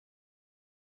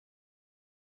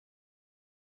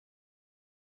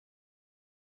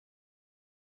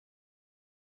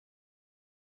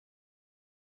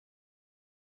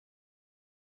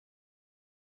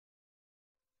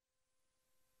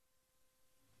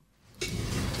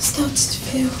started to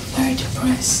feel very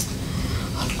depressed.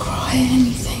 I'd cry at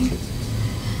anything.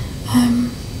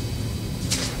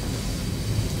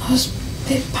 I was a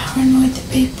bit paranoid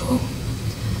that people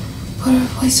were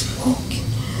always walking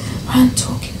around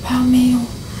talking about me or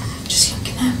just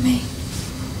looking at me.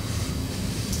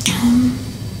 And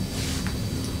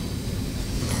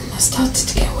I started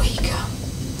to get weaker.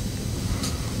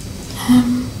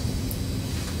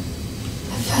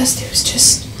 At first it was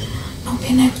just not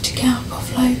being able to get up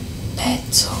off low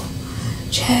beds or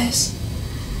chairs,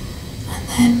 and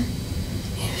then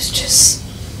it was just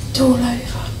all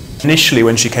over. Initially,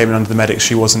 when she came in under the medics,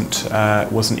 she wasn't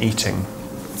eating,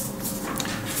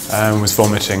 was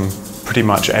vomiting pretty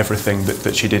much everything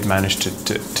that she did manage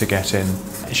to get in.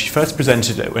 She first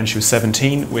presented when she was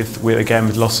 17 with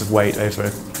loss of weight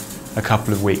over a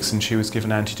couple of weeks, and she was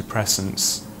given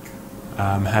antidepressants,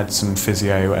 had some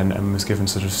physio and was given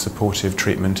sort of supportive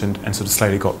treatment and sort of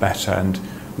slowly got better and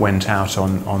went out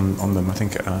on them, I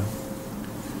think.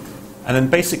 And then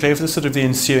basically over the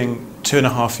ensuing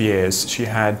 2.5 years, she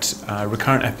had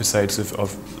recurrent episodes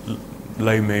of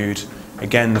low mood,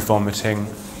 again the vomiting,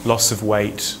 loss of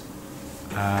weight,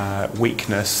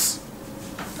 weakness,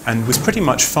 and was pretty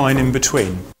much fine in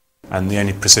between. And the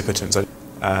only precipitants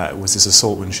was this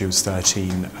assault when she was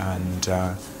 13 and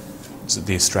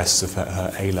the stresses of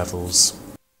her A-levels.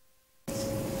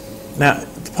 Now,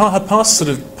 her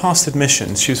past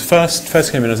admissions, she was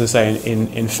first came in, as I say,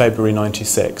 in February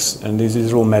 '96, and these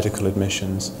are all medical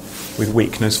admissions with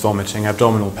weakness, vomiting,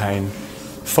 abdominal pain,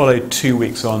 followed 2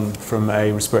 weeks on from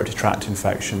a respiratory tract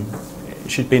infection.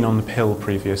 She'd been on the pill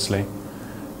previously,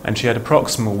 and she had a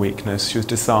proximal weakness. She was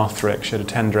dysarthric, she had a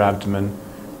tender abdomen,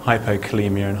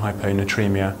 hypokalemia and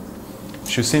hyponatremia.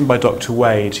 She was seen by Dr.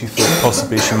 Wade, who thought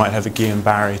possibly she might have a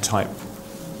Guillain-Barré type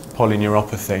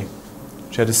polyneuropathy.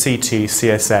 She had a CT,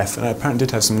 CSF, and apparently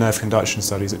did have some nerve conduction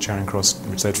studies at Charing Cross,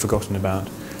 which they'd forgotten about.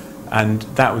 And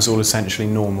that was all essentially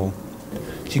normal.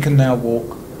 She can now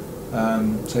walk,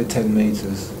 say 10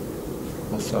 metres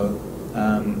or so,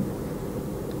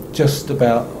 just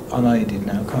about unaided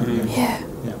now, can't you? Yeah.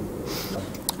 Yeah.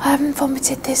 I haven't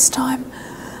vomited this time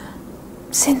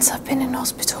since I've been in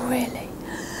hospital, really.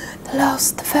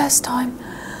 The first time,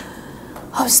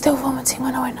 I was still vomiting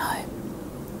when I went home.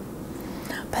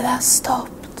 But that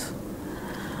stopped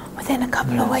within a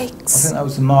couple of weeks. I think that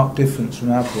was a marked difference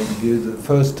from our point of view. The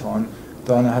first time,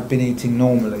 Diana had been eating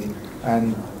normally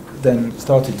and then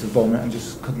started to vomit and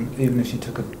just couldn't, even if she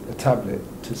took a tablet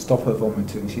to stop her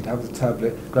vomiting, she'd have the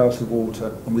tablet, glass of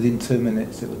water, and within 2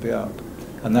 minutes it would be up.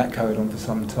 And that carried on for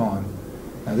some time.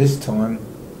 Now this time,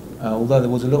 although there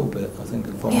was a little bit, I think,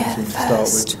 of vomiting to start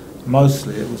with,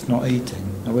 mostly it was not eating.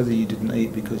 Now whether you didn't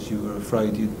eat because you were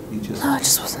afraid, you just... No, I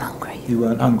just wasn't hungry. You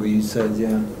weren't hungry, you said,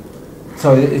 yeah.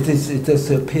 So it does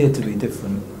appear to be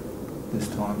different this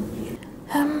time.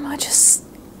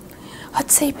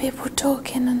 I'd see people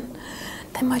talking and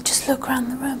they might just look around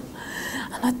the room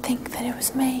and I'd think that it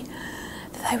was me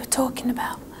that they were talking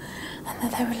about and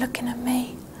that they were looking at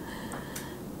me.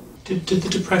 Did the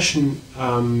depression,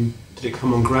 did it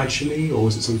come on gradually, or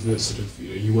was it something that sort of,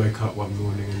 you woke up one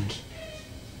morning and...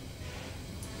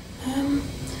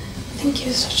 I think it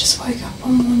was I just woke up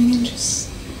one morning and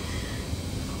just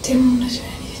didn't want to do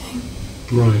anything.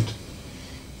 Right.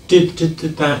 Did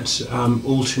that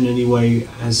alter in any way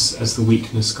as the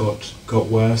weakness got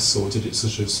worse, or did it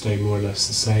sort of stay more or less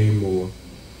the same, or...?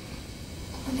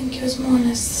 I think it was more or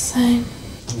less the same.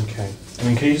 Okay. I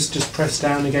mean, can you just press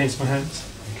down against my hands?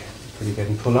 Okay, pretty good.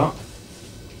 And pull up.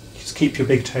 Just keep your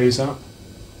big toes up.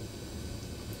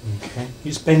 Okay.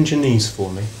 You just bend your knees for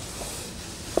me.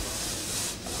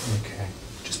 Okay.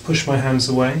 Just push my hands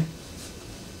away.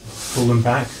 Pull them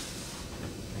back.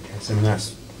 Okay, so I mean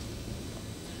that's...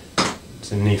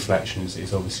 So knee flexion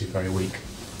is obviously very weak.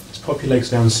 Just pop your legs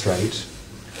down straight.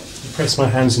 You press my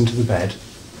hands into the bed.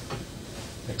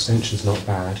 Extension's not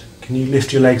bad. Can you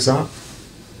lift your legs up?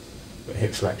 But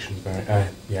hip flexion is very...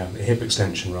 hip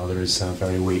extension rather is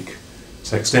very weak.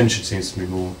 So extension seems to be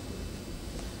more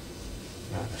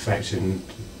effective and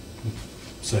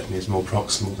certainly is more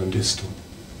proximal than distal.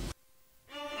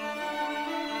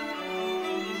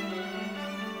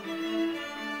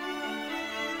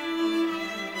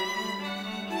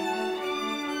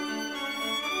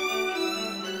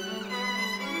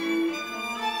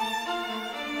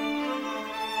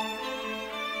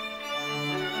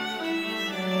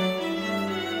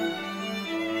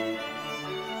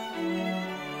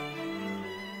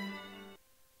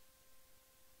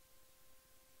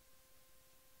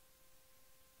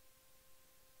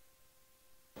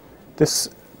 This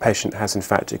patient has in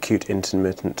fact acute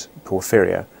intermittent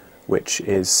porphyria, which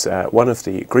is one of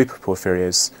the group of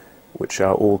porphyrias which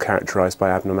are all characterised by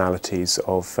abnormalities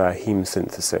of heme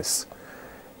synthesis.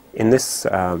 In this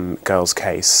girl's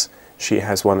case, she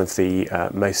has one of the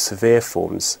most severe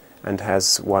forms and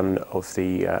has one of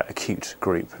the acute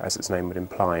group, as its name would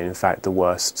imply, in fact the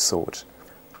worst sort.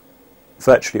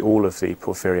 Virtually all of the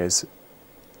porphyrias,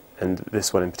 and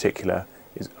this one in particular,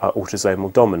 are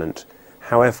autosomal dominant.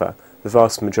 However, the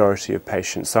vast majority of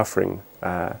patients suffering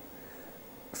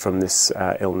from this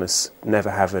illness never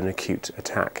have an acute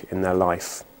attack in their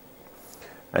life.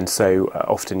 And so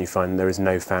often you find there is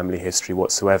no family history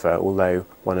whatsoever, although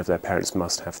one of their parents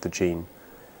must have the gene.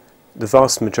 The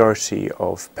vast majority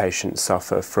of patients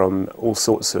suffer from all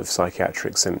sorts of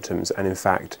psychiatric symptoms, and in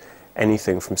fact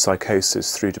anything from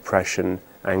psychosis through depression,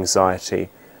 anxiety,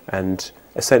 and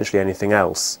essentially anything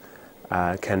else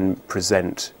can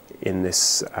present in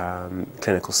this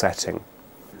clinical setting.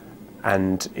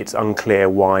 And it's unclear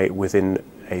why within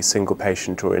a single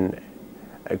patient or in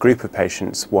a group of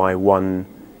patients why one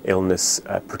illness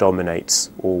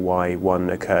predominates or why one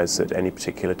occurs at any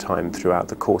particular time throughout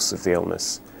the course of the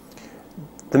illness.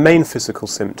 The main physical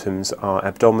symptoms are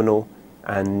abdominal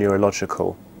and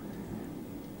neurological,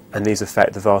 and these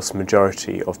affect the vast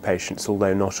majority of patients,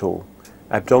 although not all.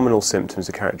 Abdominal symptoms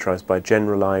are characterised by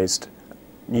generalised,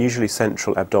 usually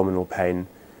central abdominal pain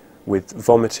with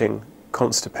vomiting,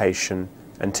 constipation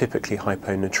and typically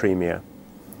hyponatremia.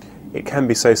 It can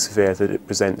be so severe that it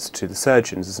presents to the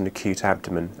surgeons as an acute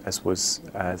abdomen, as was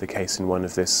the case in one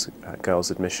of this girl's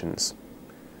admissions.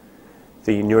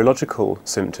 The neurological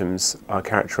symptoms are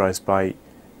characterised by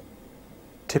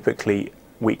typically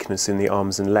weakness in the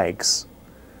arms and legs,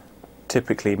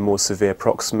 typically more severe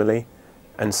proximally,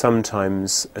 and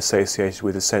sometimes associated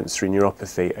with a sensory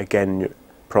neuropathy, again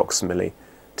proximally,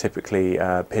 typically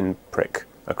pinprick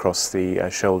across the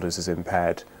shoulders is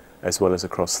impaired, as well as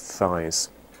across the thighs.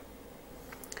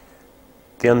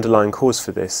 The underlying cause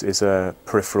for this is a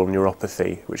peripheral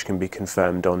neuropathy, which can be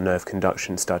confirmed on nerve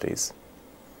conduction studies.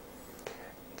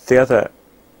 The other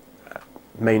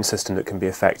main system that can be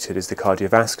affected is the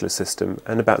cardiovascular system,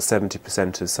 and about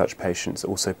 70% of such patients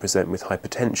also present with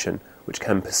hypertension, which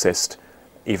can persist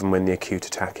even when the acute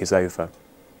attack is over.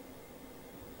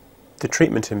 The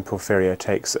treatment in porphyria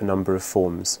takes a number of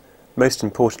forms. Most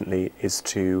importantly is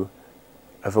to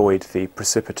avoid the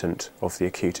precipitant of the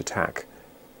acute attack.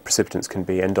 Precipitants can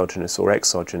be endogenous or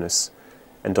exogenous,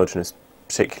 endogenous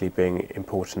particularly being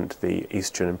important the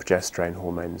estrogen and progesterone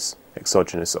hormones,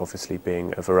 exogenous obviously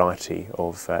being a variety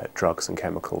of drugs and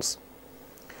chemicals.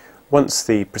 Once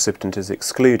the precipitant is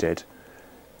excluded,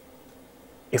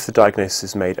 if the diagnosis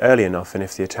is made early enough and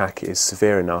if the attack is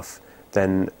severe enough,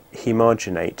 then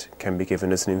hemarginate can be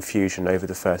given as an infusion over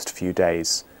the first few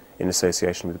days in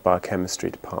association with the biochemistry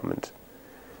department.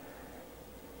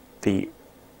 The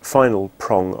final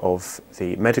prong of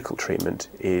the medical treatment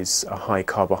is a high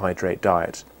carbohydrate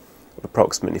diet of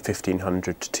approximately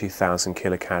 1,500 to 2,000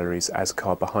 kilocalories as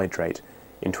carbohydrate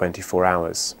in 24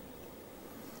 hours.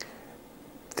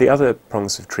 The other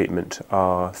prongs of treatment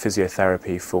are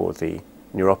physiotherapy for the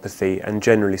neuropathy and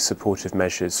generally supportive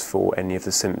measures for any of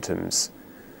the symptoms.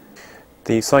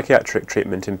 The psychiatric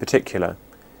treatment in particular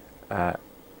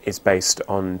is based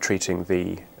on treating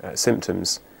the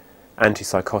symptoms.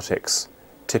 Antipsychotics,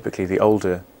 typically the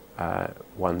older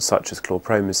ones such as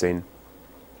chlorpromazine,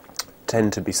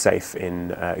 tend to be safe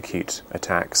in acute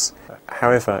attacks.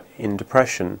 However, in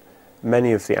depression,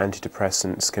 many of the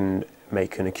antidepressants can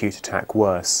make an acute attack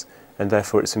worse, and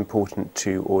therefore it's important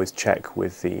to always check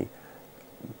with the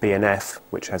BNF,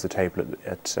 which has a table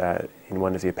in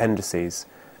one of the appendices,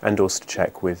 and also to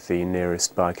check with the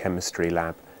nearest biochemistry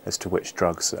lab as to which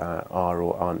drugs are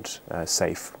or aren't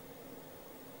safe.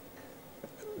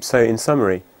 So in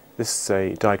summary, this is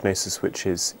a diagnosis which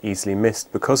is easily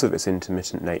missed because of its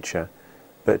intermittent nature,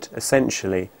 but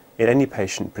essentially in any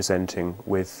patient presenting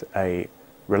with a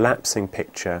relapsing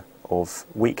picture of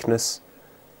weakness,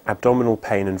 abdominal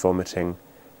pain and vomiting,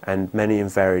 and many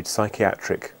and varied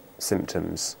psychiatric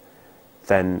symptoms,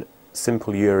 then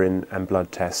simple urine and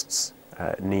blood tests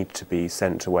need to be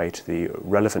sent away to the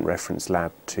relevant reference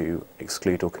lab to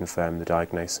exclude or confirm the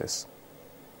diagnosis.